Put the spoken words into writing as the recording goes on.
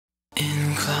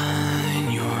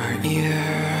Incline your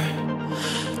ear,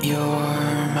 you're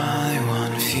my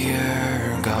one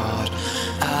fear, God.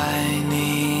 I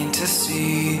need to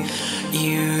see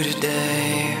you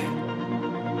today.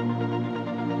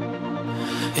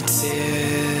 It's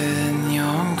in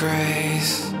your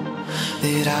grace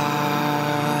that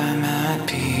I'm at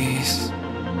peace.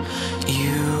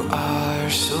 You are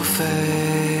so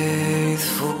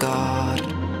faithful, God.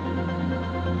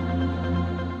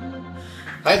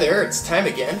 Hi there, it's time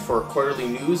again for a quarterly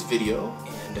news video,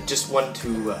 and I just wanted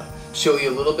to show you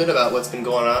a little bit about what's been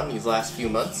going on these last few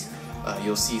months.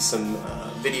 You'll see some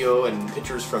video and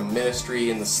pictures from ministry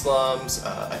in the slums,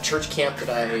 a church camp that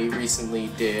I recently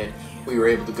did. We were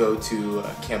able to go to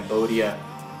Cambodia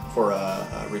for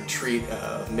a retreat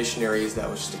of missionaries. That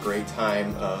was just a great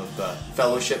time of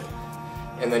fellowship.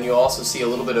 And then you'll also see a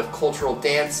little bit of cultural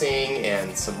dancing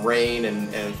and some rain and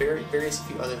various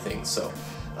few other things. So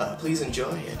please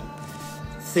enjoy it.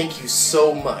 Thank you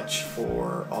so much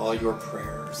for all your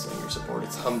prayers and your support.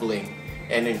 It's humbling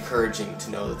and encouraging to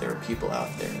know that there are people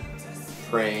out there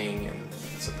praying and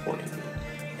supporting me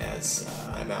as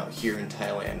I'm out here in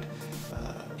Thailand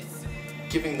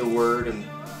giving the word and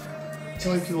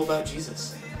telling people about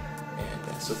Jesus.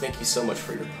 And so thank you so much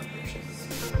for your partnership.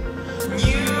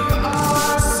 You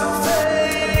are so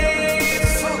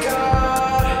faithful,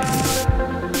 God.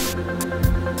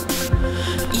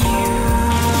 You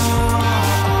are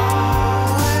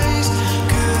always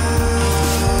good,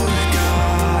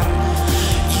 God.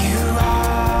 You are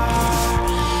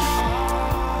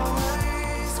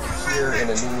Here in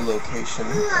a new location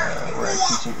where I'm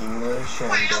teaching English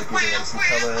and giving them some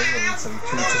coloring and some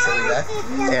treats and stuff like that.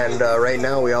 And right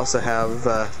now we also have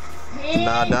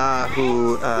Nada,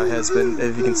 who has been,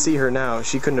 if you can see her now,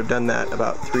 she couldn't have done that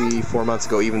about 3-4 months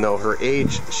ago, even though her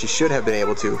age, she should have been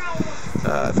able to.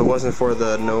 If it wasn't for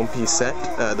the Nome Pisset,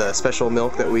 the special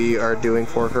milk that we are doing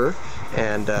for her,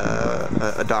 and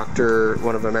a doctor,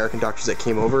 one of the American doctors that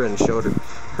came over and showed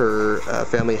her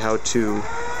family how to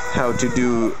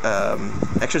do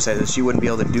exercises, she wouldn't be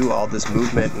able to do all this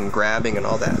movement and grabbing and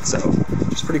all that. So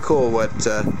it's pretty cool what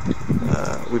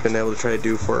we've been able to try to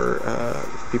do for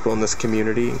people in this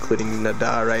community, including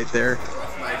Nada right there.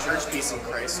 My church, Peace in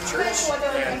Christ Church,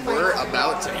 and we're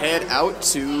about to head out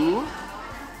to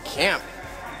camp.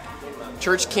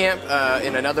 Church camp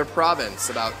in another province,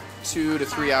 about 2 to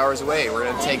 3 hours away. We're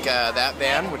going to take that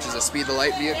van, which is a Speed the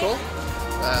Light vehicle.